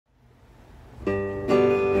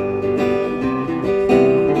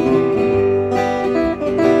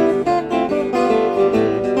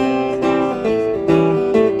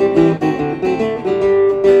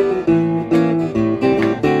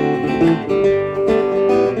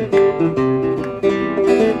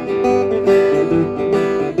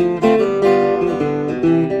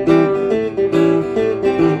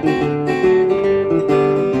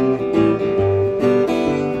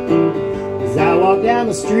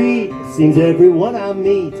street, seems everyone I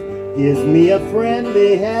meet gives me a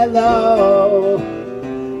friendly hello.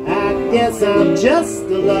 I guess I'm just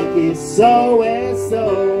a lucky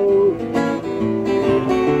so-and-so.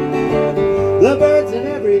 The birds in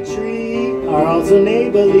every tree are also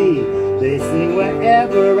neighborly. They sing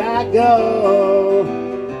wherever I go.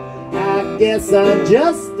 I guess I'm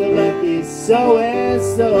just a lucky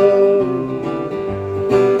so-and-so.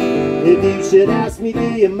 If you should ask me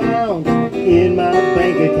the amount in my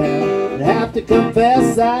bank account, I'd have to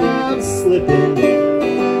confess I'm slipping.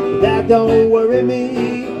 But that don't worry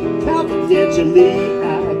me. Confidentially,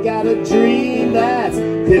 I got a dream that's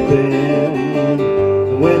pippin'.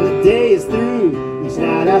 And when the day is through, each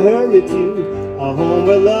night I hurry to a home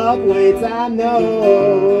where love waits, I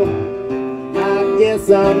know. I guess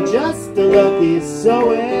I'm just a lucky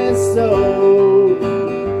so-and-so.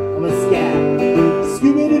 I'm a scat.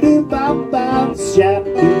 Scooby-Doo-Bop-Bop,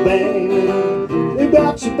 Shap-Doo-Bang. They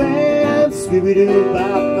bop shabam,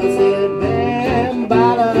 Scooby-Doo-Bop. I said, bam,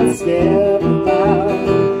 bada, scab-bop.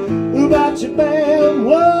 Bop shabam,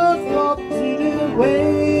 what's up to the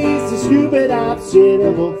ways to Scooby-Doo shit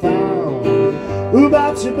ever found.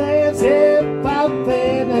 Bop shabam, hip-hop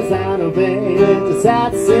fitness, I know band. The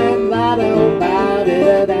side said, lotto,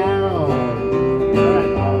 ba-da-da-down.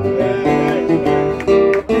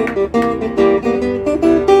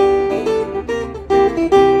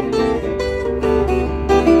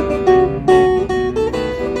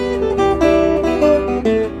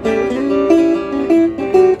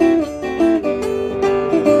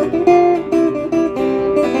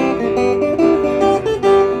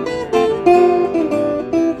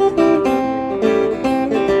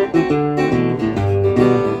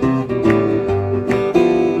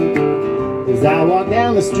 As I walk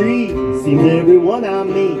down the street, seems everyone I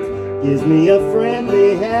meet gives me a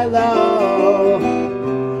friendly hello.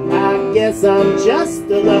 I guess I'm just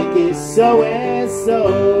a lucky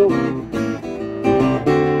so-and-so.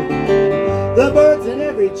 The birds in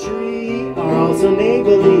every tree are also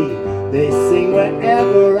neighborly. They sing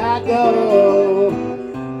wherever I go.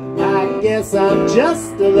 I guess I'm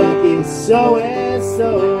just a lucky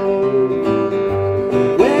so-and-so.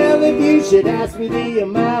 Well, if you should ask me the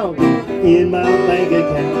amount in my bank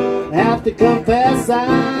account, I have to confess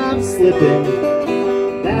I'm slipping.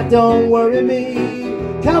 That don't worry me.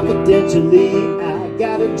 Confidentially, I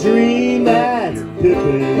got a dream that's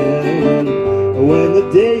pippin'. When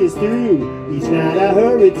the day is through, each night I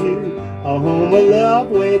hurry to a home where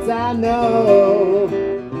love waits, I know.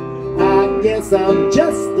 I guess I'm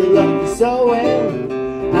just a lucky so-and.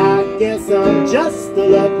 I guess I'm just a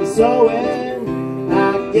lucky so-and.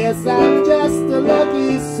 I guess I'm just a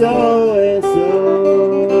lucky so-and-so.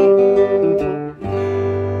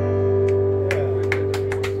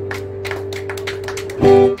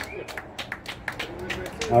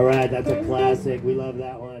 All right, that's a classic. We love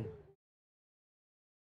that one.